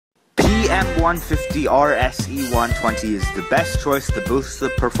PM150RSE120 is the best choice to boost the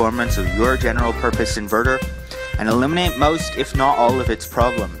performance of your general purpose inverter and eliminate most, if not all, of its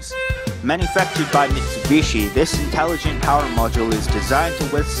problems. Manufactured by Mitsubishi, this intelligent power module is designed to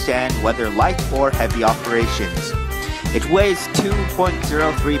withstand whether light or heavy operations. It weighs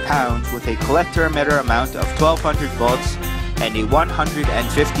 2.03 pounds with a collector emitter amount of 1200 volts and a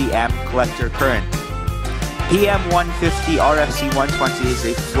 150 amp collector current. PM150RSE120 is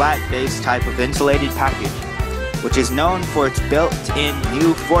a flat base type of insulated package, which is known for its built-in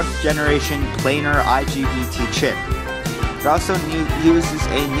new 4th generation planar IGBT chip. It also uses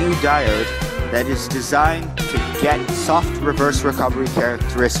a new diode that is designed to get soft reverse recovery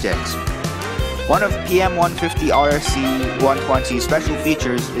characteristics. One of PM150RSE120's special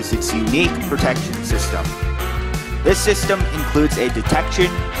features is its unique protection system. This system includes a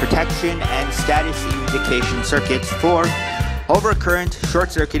detection, protection, and status indication circuits for overcurrent,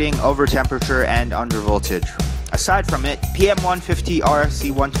 short-circuiting, over-temperature, and under-voltage. Aside from it,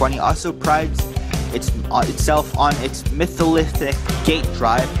 PM150RSE120 also prides itself on its monolithic gate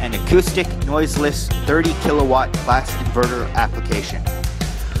drive and acoustic, noiseless 30 kilowatt class inverter application.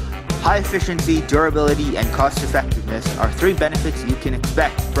 High efficiency, durability, and cost effectiveness are 3 benefits you can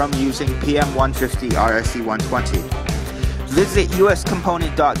expect from using PM150RSE120. Visit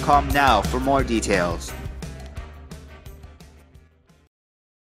uscomponent.com now for more details.